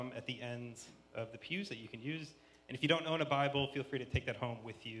them at the ends of the pews that you can use. And if you don't own a Bible, feel free to take that home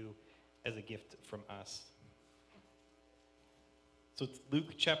with you as a gift from us. So it's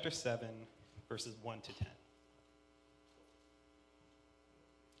Luke chapter 7, verses 1 to 10.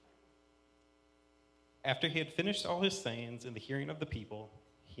 After he had finished all his sayings in the hearing of the people,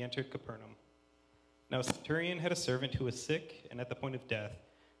 he entered Capernaum. Now a centurion had a servant who was sick and at the point of death,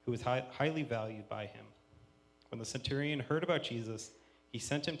 who was highly valued by him. When the centurion heard about Jesus, he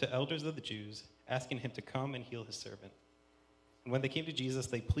sent him to elders of the Jews, asking him to come and heal his servant. And when they came to Jesus,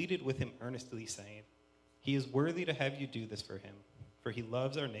 they pleaded with him earnestly, saying, "He is worthy to have you do this for him, for he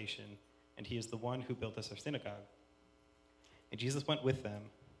loves our nation, and he is the one who built us our synagogue." And Jesus went with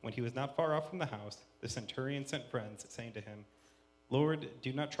them. When he was not far off from the house, the centurion sent friends, saying to him, "Lord,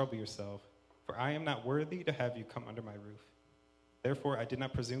 do not trouble yourself, for I am not worthy to have you come under my roof. Therefore I did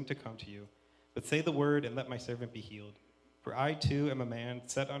not presume to come to you, but say the word and let my servant be healed. For I too am a man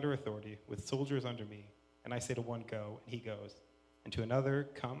set under authority, with soldiers under me, and I say to one, go, and he goes, and to another,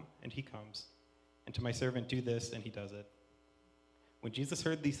 come, and he comes, and to my servant, do this, and he does it." When Jesus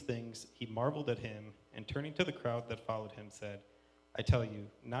heard these things, he marveled at him, and turning to the crowd that followed him, said, "I tell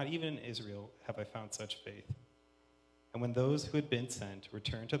you, not even in Israel have I found such faith." And when those who had been sent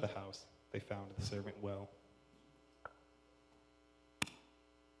returned to the house, they found the servant well.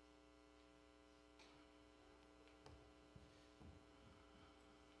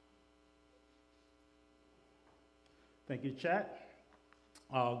 Thank you, Chat.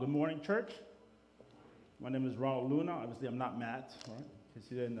 Good morning, church. My name is Ronald Luna. Obviously, I'm not Matt, right? In case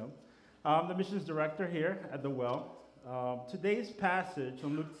you didn't know. I'm the missions director here at the Well. Today's passage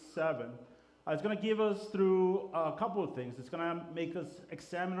on Luke 7 is going to give us through a couple of things. It's going to make us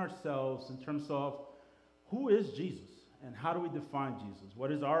examine ourselves in terms of who is Jesus and how do we define Jesus?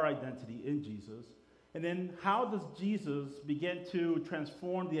 What is our identity in Jesus? And then how does Jesus begin to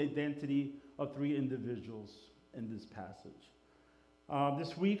transform the identity of three individuals in this passage?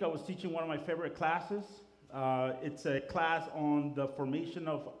 This week I was teaching one of my favorite classes. It's a class on the formation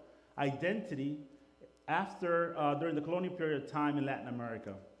of identity during the colonial period of time in Latin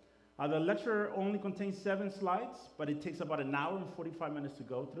America. The lecture only contains 7 slides, but it takes about an hour and 45 minutes to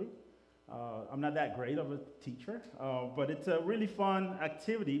go through. I'm not that great of a teacher, but it's a really fun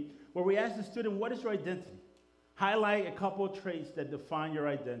activity where we ask the student, what is your identity? Highlight a couple of traits that define your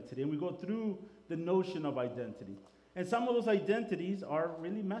identity, and we go through the notion of identity. And some of those identities are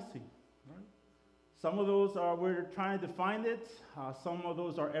really messy. Right? Some of those are, we're trying to define it. Some of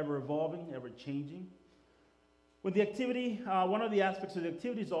those are ever evolving, ever changing. With the activity, one of the aspects of the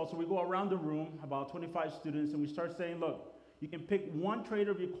activity is also we go around the room, about 25 students, and we start saying, look, you can pick one trait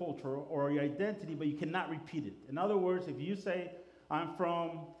of your culture or your identity, but you cannot repeat it. In other words, if you say, I'm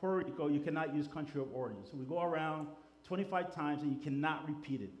from Puerto Rico, you cannot use country of origin. So we go around 25 times, and you cannot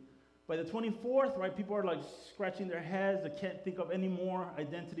repeat it. By the 24th, right, people are like scratching their heads. They can't think of any more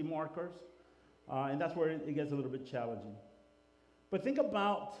identity markers. And that's where it gets a little bit challenging. But think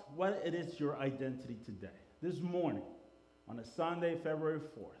about what it is your identity today. This morning, on a Sunday, February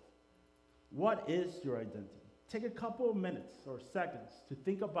 4th, what is your identity? Take a couple of minutes or seconds to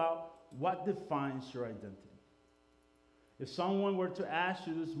think about what defines your identity. If someone were to ask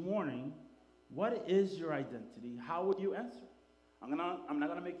you this morning, what is your identity, how would you answer? I'm not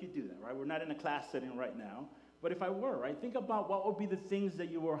going to make you do that, right? We're not in a class setting right now. But if I were, right, think about what would be the things that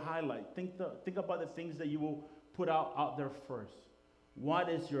you will highlight. Think about the things that you will put out there first. What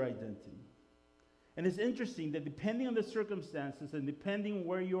is your identity? And it's interesting that depending on the circumstances and depending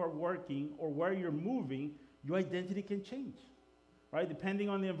where you are working or where you're moving, your identity can change, right? Depending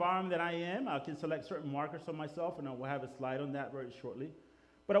on the environment that I am, I can select certain markers for myself, and I will have a slide on that very shortly.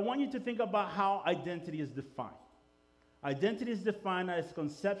 But I want you to think about how identity is defined. Identity is defined as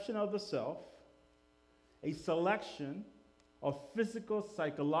conception of the self, a selection of physical,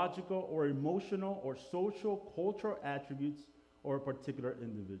 psychological, or emotional, or social, cultural attributes or a particular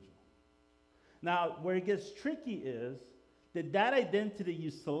individual. Now, where it gets tricky is that identity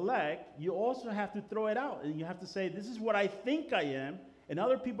you select, you also have to throw it out, and you have to say, this is what I think I am, and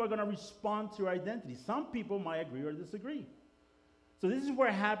other people are going to respond to your identity. Some people might agree or disagree. So this is where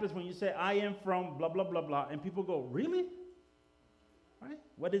it happens when you say, I am from blah, blah, blah, blah, and people go, really? Right?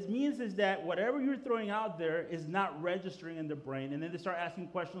 What it means is that whatever you're throwing out there is not registering in the brain, and then they start asking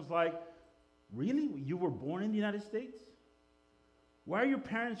questions like, really? You were born in the United States? Where are your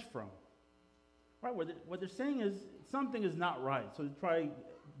parents from? Right? What they're saying is something is not right, so they try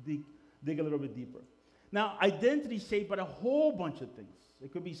to dig a little bit deeper. Now, identity is shaped by a whole bunch of things.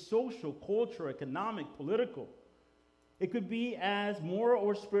 It could be social, cultural, economic, political. It could be as moral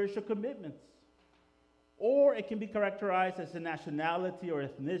or spiritual commitments. or it can be characterized as a nationality or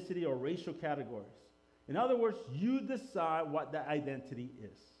ethnicity or racial categories. In other words, you decide what that identity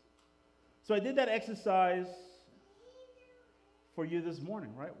is. So I did that exercise for you this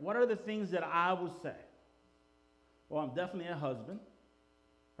morning, right? What are the things that I would say? Well, I'm definitely a husband.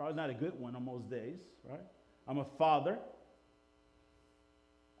 Probably not a good one on most days, right? I'm a father.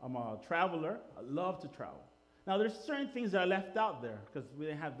 I'm a traveler. I love to travel. Now, there's certain things that I left out there because we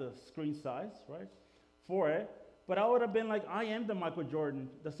didn't have the screen size, right, for it. But I would have been like, I am the Michael Jordan,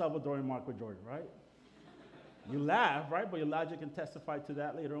 the Salvadorian Michael Jordan, right? You laugh, right? But your logic can testify to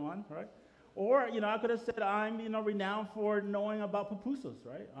that later on, right? Or, I could have said I'm, renowned for knowing about pupusas,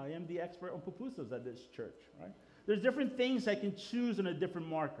 right? I am the expert on pupusas at this church, right? There's different things I can choose on a different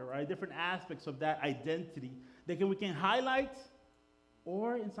marker, right? Different aspects of that identity that we can highlight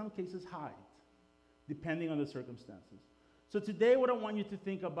or, in some cases, hide, depending on the circumstances. So today, what I want you to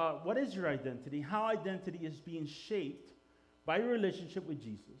think about, what is your identity? How identity is being shaped by your relationship with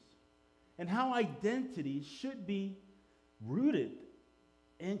Jesus, and how identity should be rooted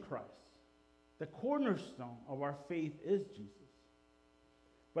in Christ. The cornerstone of our faith is Jesus.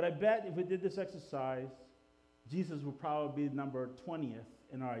 But I bet if we did this exercise, Jesus would probably be number 20th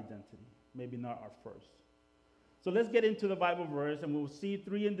in our identity, maybe not our first. So let's get into the Bible verse, and we'll see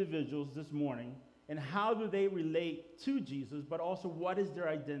three individuals this morning, and how do they relate to Jesus, but also what is their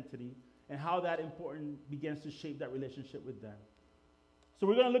identity, and how that important begins to shape that relationship with them. So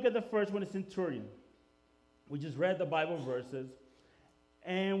we're going to look at the first one, the centurion. We just read the Bible verses.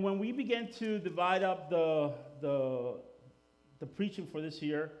 And when we began to divide up the preaching for this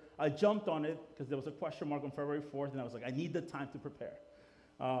year, I jumped on it because there was a question mark on February 4th, and I was like, I need the time to prepare.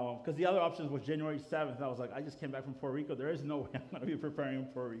 Because the other options was January 7th, and I was like, I just came back from Puerto Rico. There is no way I'm going to be preparing in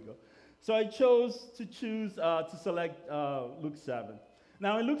Puerto Rico. So I chose to select Luke 7.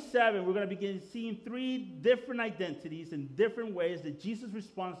 Now, in Luke 7, we're going to begin seeing three different identities in different ways that Jesus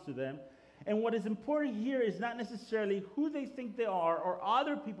responds to them. And what is important here is not necessarily who they think they are or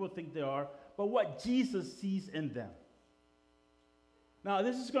other people think they are, but what Jesus sees in them. Now,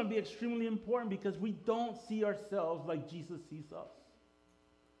 this is going to be extremely important because we don't see ourselves like Jesus sees us.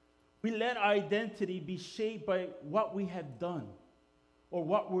 We let our identity be shaped by what we have done or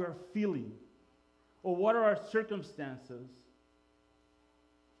what we're feeling or what are our circumstances.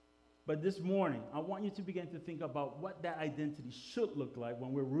 But this morning, I want you to begin to think about what that identity should look like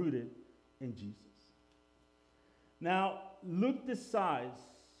when we're rooted in Jesus. Now, Luke decides,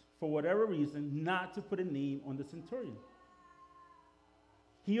 for whatever reason, not to put a name on the centurion.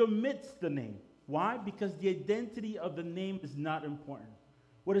 He omits the name. Why? Because the identity of the name is not important.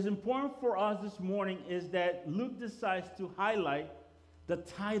 What is important for us this morning is that Luke decides to highlight the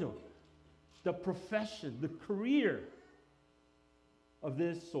title, the profession, the career of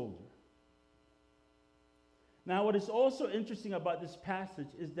this soldier. Now, what is also interesting about this passage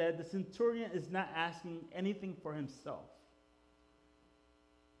is that the centurion is not asking anything for himself.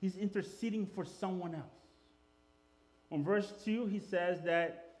 He's interceding for someone else. On verse 2, he says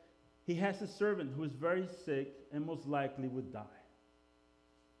that he has a servant who is very sick and most likely would die.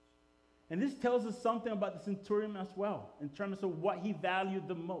 And this tells us something about the centurion as well, in terms of what he valued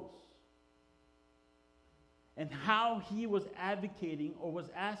the most, and how he was advocating or was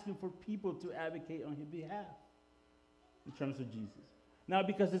asking for people to advocate on his behalf in terms of Jesus. Now,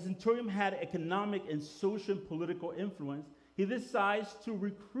 because the centurion had economic and social and political influence, he decides to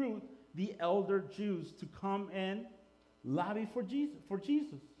recruit the elder Jews to come and lobby for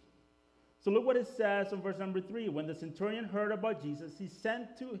Jesus. So look what it says in verse number 3. When the centurion heard about Jesus, he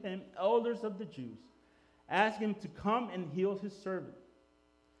sent to him elders of the Jews, asking him to come and heal his servant.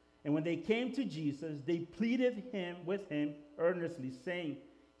 And when they came to Jesus, they pleaded with him earnestly, saying,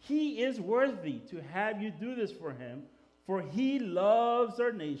 "He is worthy to have you do this for him, for he loves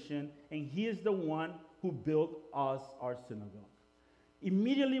our nation, and he is the one who built us our synagogue."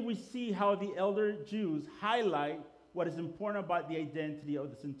 Immediately we see how the elder Jews highlight what is important about the identity of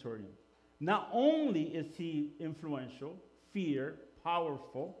the centurion. Not only is he influential, feared,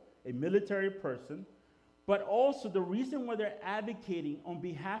 powerful, a military person, but also the reason why they're advocating on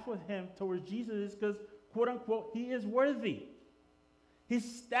behalf of him towards Jesus is because, quote unquote, he is worthy. His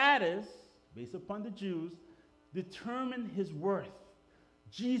status, based upon the Jews, determined his worth.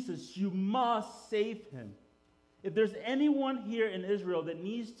 Jesus, you must save him. If there's anyone here in Israel that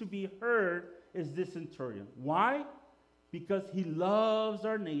needs to be heard, is this centurion. Why? Because he loves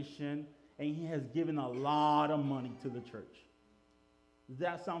our nation and he has given a lot of money to the church. Does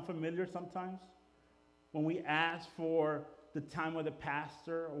that sound familiar sometimes? When we ask for the time of the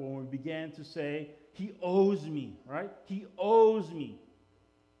pastor, or when we began to say, he owes me, right? He owes me.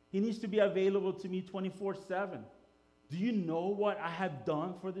 He needs to be available to me 24/7. Do you know what I have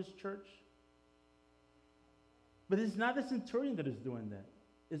done for this church? But it's not the centurion that is doing that.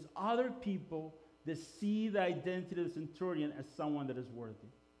 It's other people that see the identity of the centurion as someone that is worthy.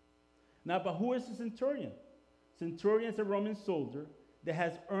 Now, but who is the centurion? Centurion is a Roman soldier that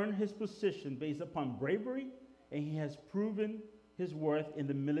has earned his position based upon bravery, and he has proven his worth in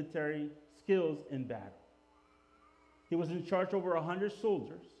the military skills in battle. He was in charge over 100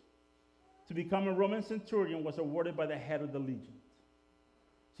 soldiers. To become a Roman centurion was awarded by the head of the legion.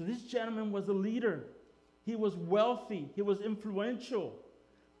 So this gentleman was a leader. He was wealthy. He was influential.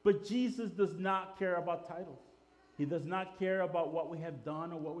 But Jesus does not care about titles. He does not care about what we have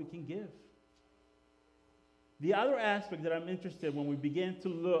done or what we can give. The other aspect that I'm interested in when we begin to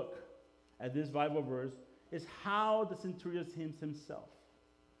look at this Bible verse is how the centurion sees himself.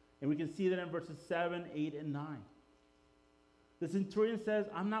 And we can see that in verses 7, 8, and 9. The centurion says,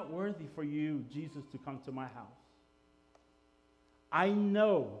 I'm not worthy for you, Jesus, to come to my house. I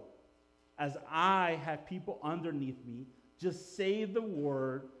know as I have people underneath me, just say the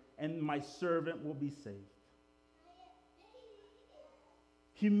word and my servant will be saved.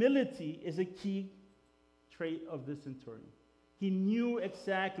 Humility is a key trait of this centurion. He knew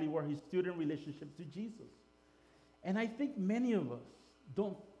exactly where he stood in relationship to Jesus. And I think many of us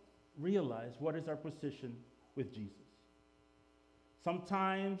don't realize what is our position with Jesus.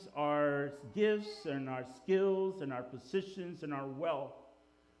 Sometimes our gifts and our skills and our positions and our wealth,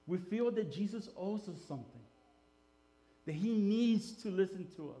 we feel that Jesus owes us something, that he needs to listen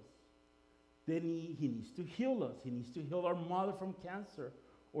to us, that he needs to heal us, he needs to heal our mother from cancer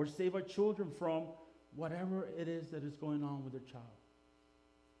or save our children from whatever it is that is going on with their child.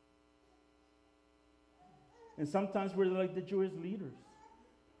 And sometimes we're like the Jewish leaders,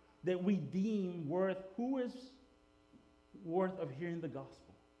 that we deem worth, who is worth of hearing the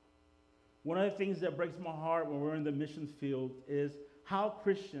gospel. One of the things that breaks my heart when we're in the mission field is how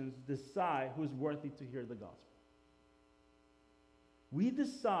Christians decide who's worthy to hear the gospel. We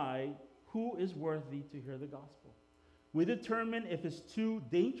decide who is worthy to hear the gospel. We determine if it's too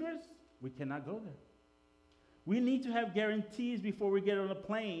dangerous, we cannot go there. We need to have guarantees before we get on a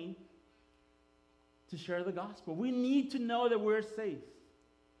plane to share the gospel. We need to know that we're safe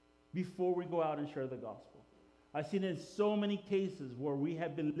before we go out and share the gospel. I've seen in so many cases where we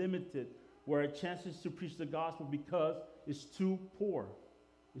have been limited, where our chances to preach the gospel because it's too poor,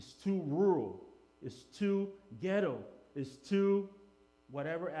 it's too rural, it's too ghetto, it's too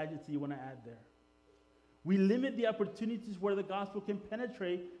whatever adjective you want to add there. We limit the opportunities where the gospel can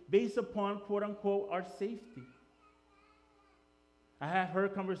penetrate based upon, quote unquote, our safety. I have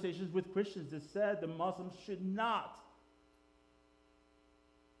heard conversations with Christians that said the Muslims should not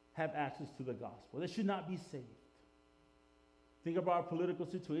have access to the gospel. They should not be saved. Think about our political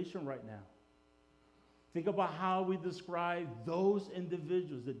situation right now. Think about how we describe those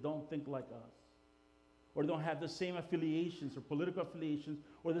individuals that don't think like us, or don't have the same affiliations or political affiliations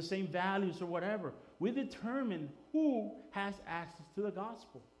or the same values or whatever. We determine who has access to the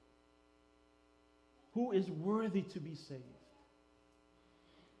gospel, who is worthy to be saved.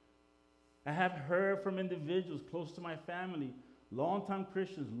 I have heard from individuals close to my family, longtime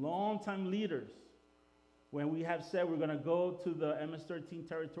Christians, longtime leaders, when we have said we're going to go to the MS-13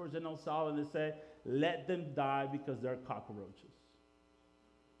 territories in El Salvador, and they say, let them die because they're cockroaches.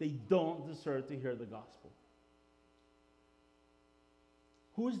 They don't deserve to hear the gospel.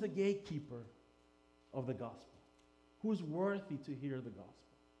 Who is the gatekeeper of the gospel? Who is worthy to hear the gospel?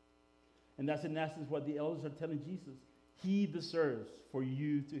 And that's in essence what the elders are telling Jesus. He deserves for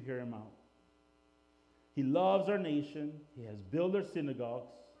you to hear him out. He loves our nation. He has built our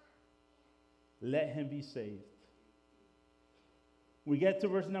synagogues. Let him be saved. We get to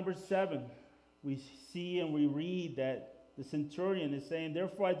verse number 7. We see and we read that the centurion is saying,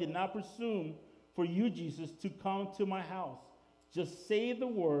 therefore I did not presume for you, Jesus, to come to my house. Just say the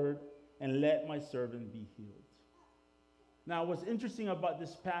word and let my servant be healed. Now, what's interesting about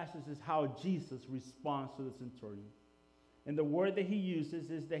this passage is how Jesus responds to the centurion. And the word that he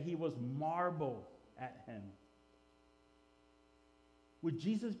uses is that he was marveled at him. Would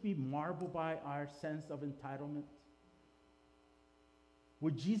Jesus be marveled by our sense of entitlement?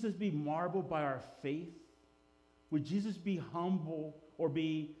 Would Jesus be marveled by our faith? Would Jesus be humble or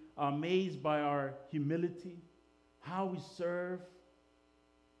be amazed by our humility? How we serve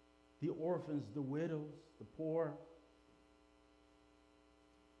the orphans, the widows, the poor?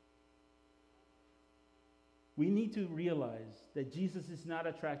 We need to realize that Jesus is not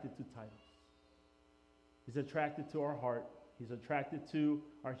attracted to titles. He's attracted to our heart. He's attracted to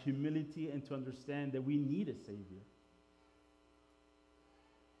our humility and to understand that we need a Savior.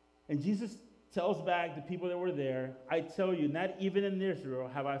 And Jesus tells back the people that were there, I tell you, not even in Israel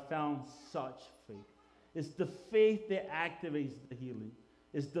have I found such faith. It's the faith that activates the healing.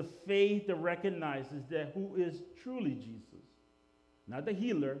 It's the faith that recognizes that who is truly Jesus. Not the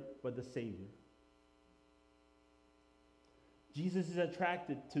healer, but the Savior. Jesus is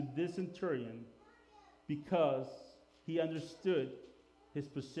attracted to this centurion because he understood his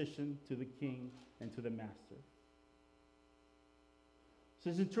position to the king and to the master.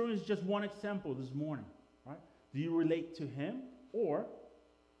 So centurion is just one example this morning, right? Do you relate to him, or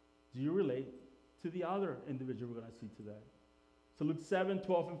do you relate to the other individual we're going to see today? So Luke 7,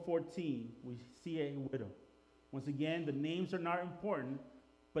 12, and 14, we see a widow. Once again, the names are not important,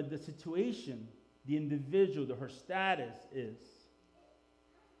 but the situation, the individual, her status is.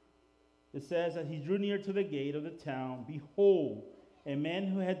 It says, as he drew near to the gate of the town, behold, a man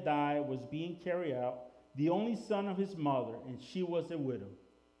who had died was being carried out, the only son of his mother, and she was a widow.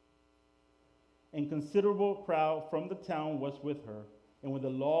 And considerable crowd from the town was with her. And when the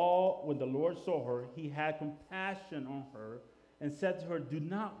Lord saw her, he had compassion on her and said to her, do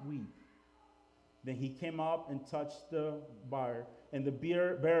not weep. Then he came up and touched the bier, and the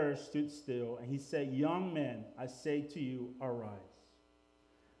bearer stood still. And he said, young man, I say to you, arise.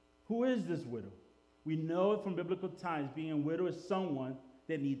 Who is this widow? We know from biblical times being a widow is someone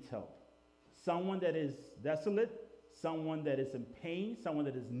that needs help. Someone that is desolate, someone that is in pain, someone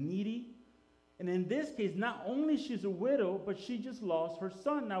that is needy. And in this case, not only she's a widow, but she just lost her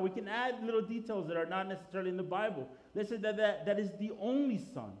son. Now, we can add little details that are not necessarily in the Bible. Let's say that is the only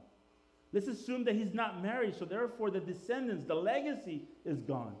son. Let's assume that he's not married, so therefore the descendants, the legacy is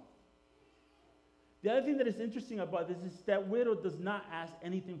gone. The other thing that is interesting about this is that widow does not ask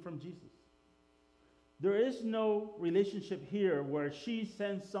anything from Jesus. There is no relationship here where she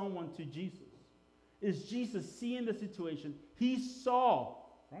sends someone to Jesus. It's Jesus seeing the situation. He saw,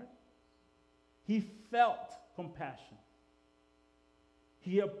 right? He felt compassion.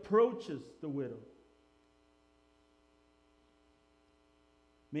 He approaches the widow.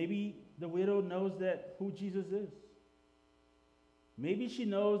 Maybe the widow knows that who Jesus is. Maybe she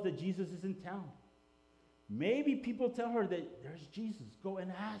knows that Jesus is in town. Maybe people tell her that there's Jesus. Go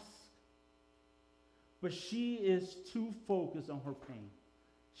and ask. But she is too focused on her pain.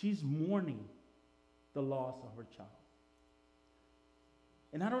 She's mourning the loss of her child.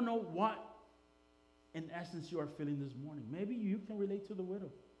 And I don't know what, in essence, you are feeling this morning. Maybe you can relate to the widow.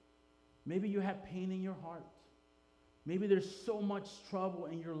 Maybe you have pain in your heart. Maybe there's so much trouble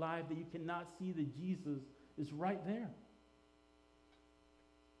in your life that you cannot see that Jesus is right there.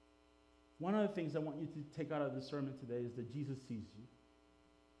 One of the things I want you to take out of this sermon today is that Jesus sees you.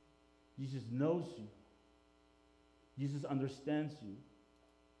 Jesus knows you. Jesus understands you.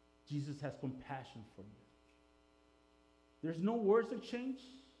 Jesus has compassion for you. There's no words exchange.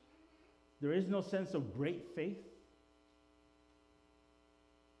 There is no sense of great faith.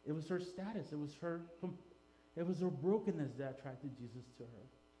 It was her status. It was her brokenness that attracted Jesus to her.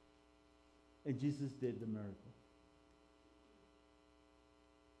 And Jesus did the miracle.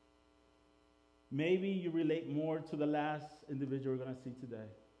 Maybe you relate more to the last individual we're going to see today.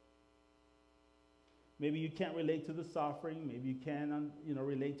 Maybe you can't relate to the suffering. Maybe you can't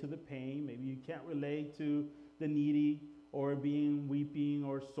relate to the pain. Maybe you can't relate to the needy or being weeping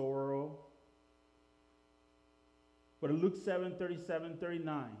or sorrow. But in Luke 7, 37,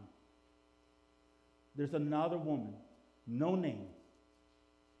 39, there's another woman, no name.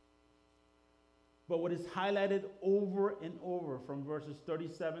 But what is highlighted over and over from verses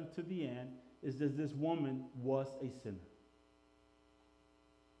 37 to the end is that this woman was a sinner.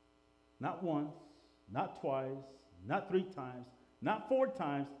 Not once, not twice, not 3 times, not 4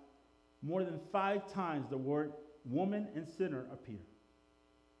 times, more than 5 times the word woman and sinner appear.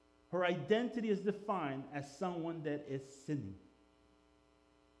 Her identity is defined as someone that is sinning.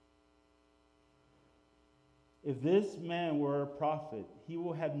 If this man were a prophet, he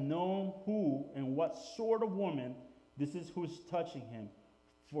would have known who and what sort of woman this is who's touching him,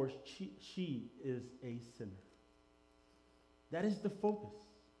 for she is a sinner. That is the focus.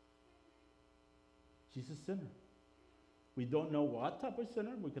 She's a sinner. We don't know what type of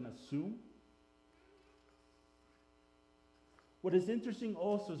sinner. We can assume. What is interesting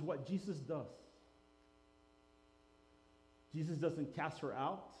also is what Jesus does. Jesus doesn't cast her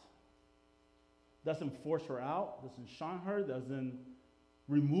out, doesn't force her out, doesn't shun her, doesn't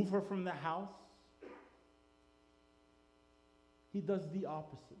remove her from the house. He does the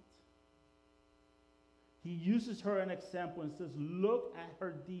opposite. He uses her as an example and says, look at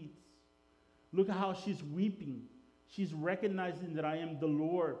her deeds. Look at how she's weeping. She's recognizing that I am the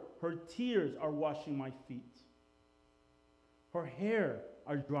Lord. Her tears are washing my feet. Her hair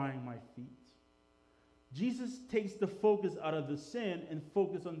are drying my feet. Jesus takes the focus out of the sin and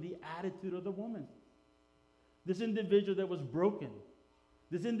focus on the attitude of the woman. This individual that was broken.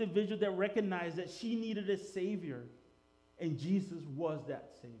 This individual that recognized that she needed a Savior, and Jesus was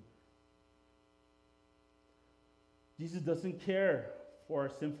that Savior. Jesus doesn't care for our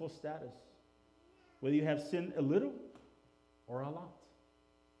sinful status, whether you have sinned a little or a lot.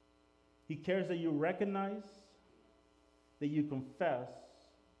 He cares that you recognize, that you confess,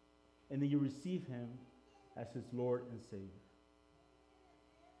 and that you receive him as his Lord and Savior.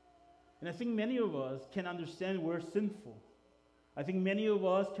 And I think many of us can understand we're sinful. I think many of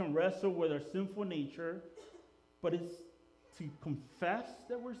us can wrestle with our sinful nature, but it's to confess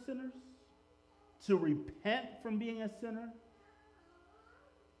that we're sinners, to repent from being a sinner.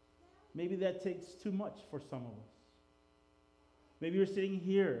 Maybe that takes too much for some of us. Maybe you're sitting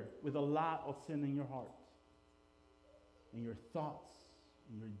here with a lot of sin in your heart, in your thoughts,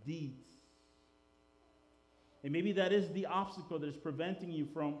 in your deeds. And maybe that is the obstacle that is preventing you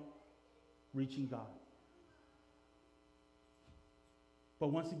from reaching God. But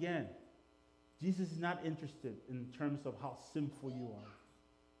once again, Jesus is not interested in terms of how sinful you are.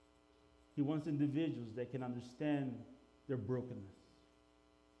 He wants individuals that can understand their brokenness,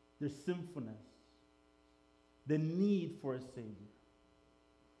 their sinfulness, the need for a Savior.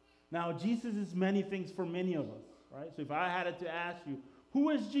 Now, Jesus is many things for many of us, right? So if I had to ask you, who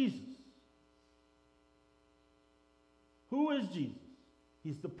is Jesus? Who is Jesus?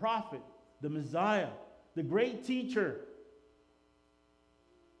 He's the prophet, the Messiah, the great teacher.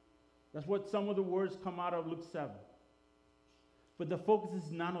 That's what some of the words come out of Luke 7. But the focus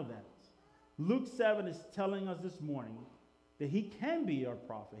is none of that. Luke 7 is telling us this morning that he can be our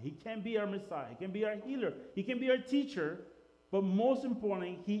prophet, he can be our Messiah, he can be our healer, he can be our teacher, but most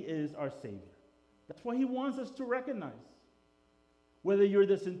importantly, he is our Savior. That's what he wants us to recognize. Whether you're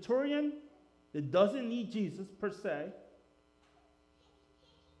the centurion that doesn't need Jesus per se,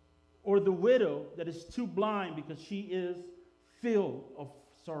 or the widow that is too blind because she is filled of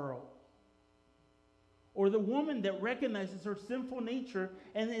sorrow, or the woman that recognizes her sinful nature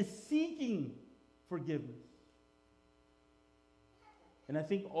and is seeking forgiveness. And I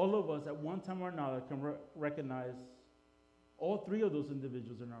think all of us at one time or another can recognize all three of those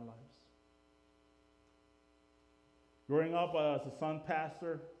individuals in our lives. Growing up as a son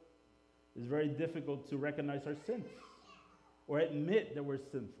pastor, it's very difficult to recognize our sins or admit that we're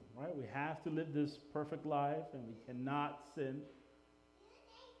sinful, right? We have to live this perfect life and we cannot sin.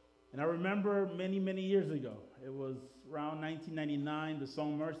 And I remember many, many years ago, it was around 1999, the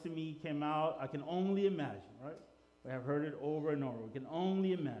song Mercy Me came out. I can only imagine, right? We have heard it over and over. We can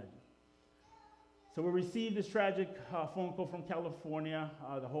only imagine. So we received this tragic phone call from California.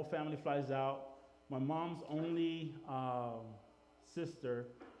 The whole family flies out. My mom's only sister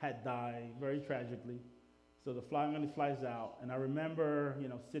had died very tragically. So the family flies out. And I remember,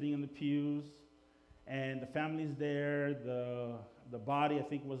 sitting in the pews, and the family's there. The body, I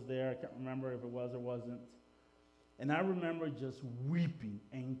think, was there. I can't remember if it was or wasn't. And I remember just weeping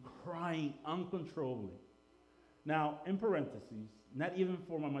and crying uncontrollably. Now, in parentheses, not even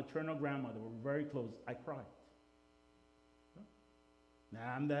for my maternal grandmother, we're very close, I cried.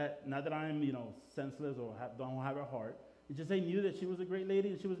 Now, not that I'm, senseless or don't have a heart. It's just I knew that she was a great lady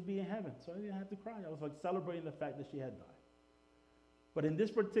and she was being in heaven. So I didn't have to cry. I was like celebrating the fact that she had died. But in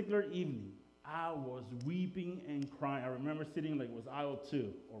this particular evening, I was weeping and crying. I remember sitting like it was aisle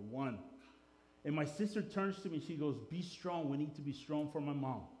 2 or 1. And my sister turns to me, she goes, "Be strong, we need to be strong for my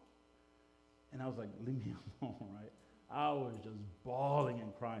mom." And I was like, leave me alone, right? I was just bawling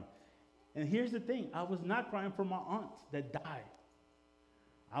and crying. And here's the thing, I was not crying for my aunt that died.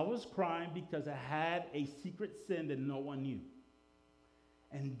 I was crying because I had a secret sin that no one knew.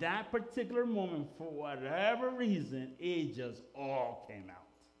 And that particular moment, for whatever reason, it just all came out.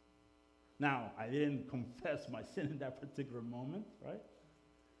 Now, I didn't confess my sin in that particular moment, right?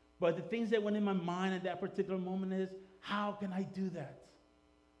 But the things that went in my mind at that particular moment is, how can I do that,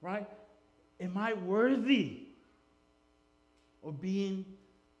 right? Am I worthy of being,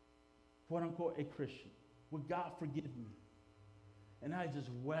 quote unquote, a Christian? Would God forgive me? And I just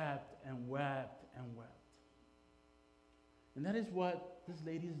wept and wept and wept. And that is what this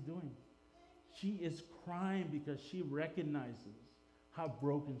lady is doing. She is crying because she recognizes how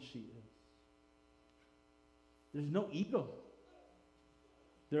broken she is. There's no ego.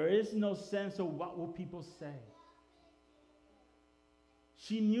 There is no sense of what will people say.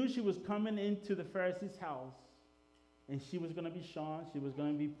 She knew she was coming into the Pharisee's house and she was going to be shunned, she was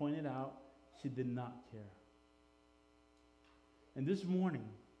going to be pointed out. She did not care. And this morning,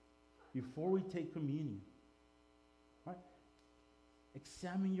 before we take communion, right,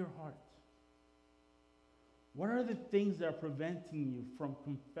 Examine your heart. What are the things that are preventing you from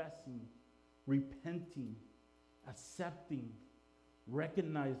confessing, repenting, accepting,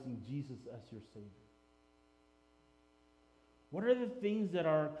 recognizing Jesus as your Savior? What are the things that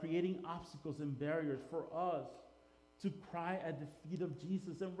are creating obstacles and barriers for us to cry at the feet of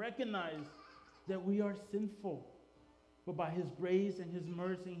Jesus and recognize that we are sinful? But by His grace and His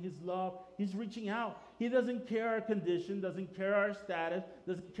mercy and His love, He's reaching out. He doesn't care our condition, doesn't care our status,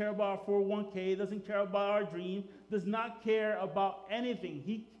 doesn't care about our 401k, doesn't care about our dream, does not care about anything.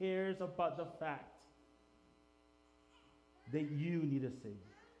 He cares about the fact that you need a Savior.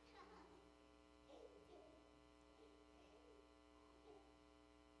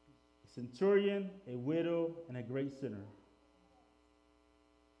 A centurion, a widow, and a great sinner.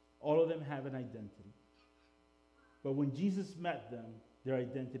 All of them have an identity. But when Jesus met them, their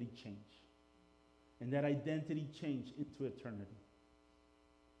identity changed. And that identity changed into eternity.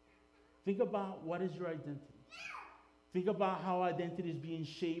 Think about what is your identity. Think about how identity is being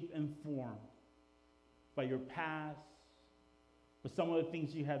shaped and formed by your past, by some of the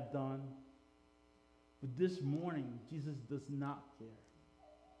things you have done. But this morning, Jesus does not care.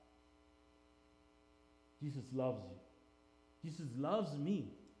 Jesus loves you. Jesus loves me.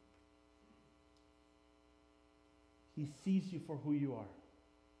 He sees you for who you are,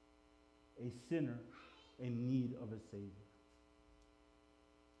 a sinner in need of a Savior.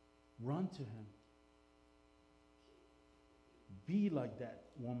 Run to Him. Be like that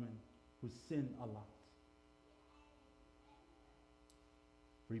woman who sinned a lot.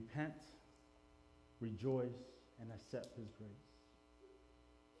 Repent, rejoice, and accept His grace.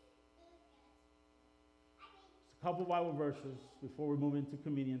 Just a couple Bible verses before we move into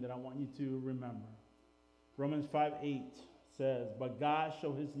communion that I want you to remember. Romans 5:8 says, "But God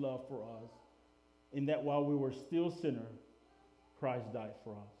showed His love for us, in that while we were still sinners, Christ died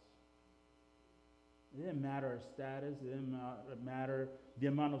for us." It didn't matter our status. It didn't matter the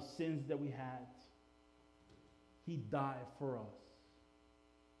amount of sins that we had. He died for us.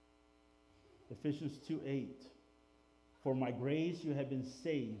 Ephesians 2:8, "For my grace you have been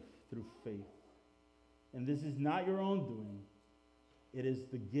saved through faith. And this is not your own doing. It is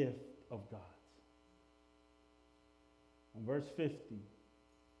the gift of God." In verse 50,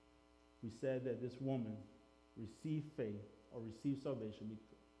 we said that this woman received faith or received salvation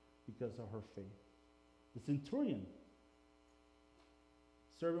because of her faith. The centurion,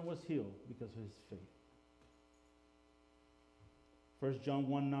 servant, was healed because of his faith. 1 John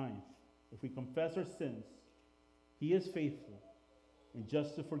 1:9, "If we confess our sins, He is faithful and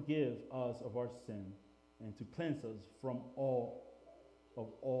just to forgive us of our sin and to cleanse us from all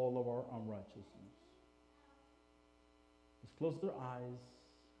of our unrighteousness." Let's close our eyes.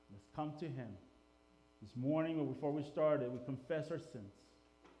 Let's come to Him. This morning, before we started, we confess our sins.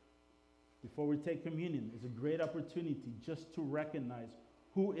 Before we take communion, it's a great opportunity just to recognize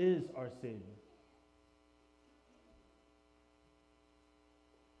who is our Savior.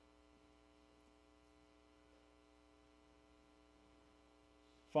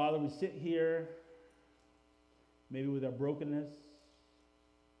 Father, we sit here, maybe with our brokenness,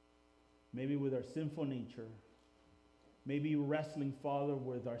 maybe with our sinful nature, maybe wrestling, Father,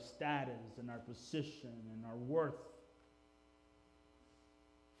 with our status and our position and our worth.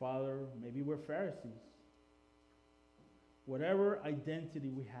 Father, maybe we're Pharisees. Whatever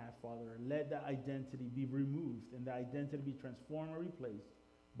identity we have, Father, let that identity be removed and that identity be transformed and replaced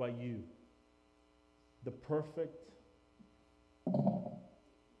by You, the perfect,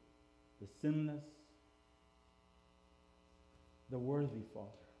 the sinless, the worthy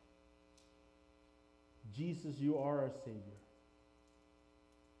Father. Jesus, You are our Savior.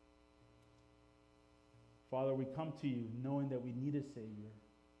 Father, we come to You knowing that we need a Savior.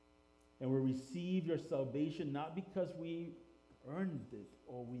 And we receive Your salvation not because we earned it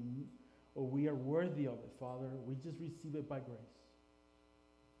or we are worthy of it, Father. We just receive it by grace.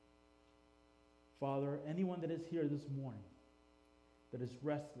 Father, anyone that is here this morning that is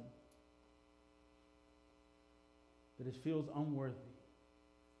wrestling, that feels unworthy,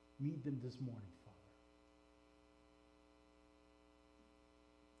 meet them this morning, Father.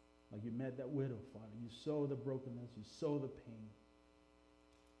 Like You met that widow, Father. You saw the brokenness. You saw the pain.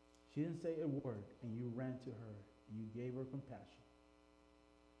 She didn't say a word, and You ran to her, and You gave her compassion.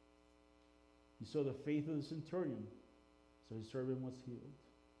 You saw the faith of the centurion, so his servant was healed.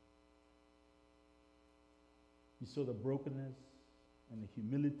 You saw the brokenness and the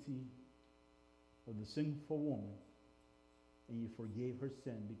humility of the sinful woman, and You forgave her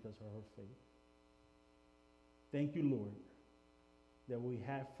sin because of her faith. Thank You, Lord, that we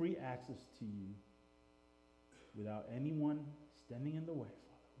have free access to You without anyone standing in the way,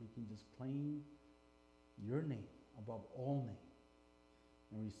 Father, we can just claim your name above all names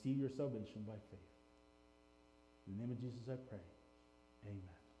and receive your salvation by faith. In the name of Jesus I pray.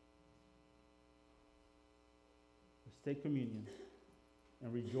 Amen. Let's take communion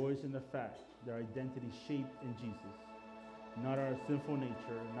and rejoice in the fact that our identity is shaped in Jesus, not our sinful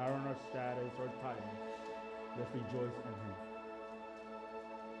nature, not on our status or title. Let's rejoice in him.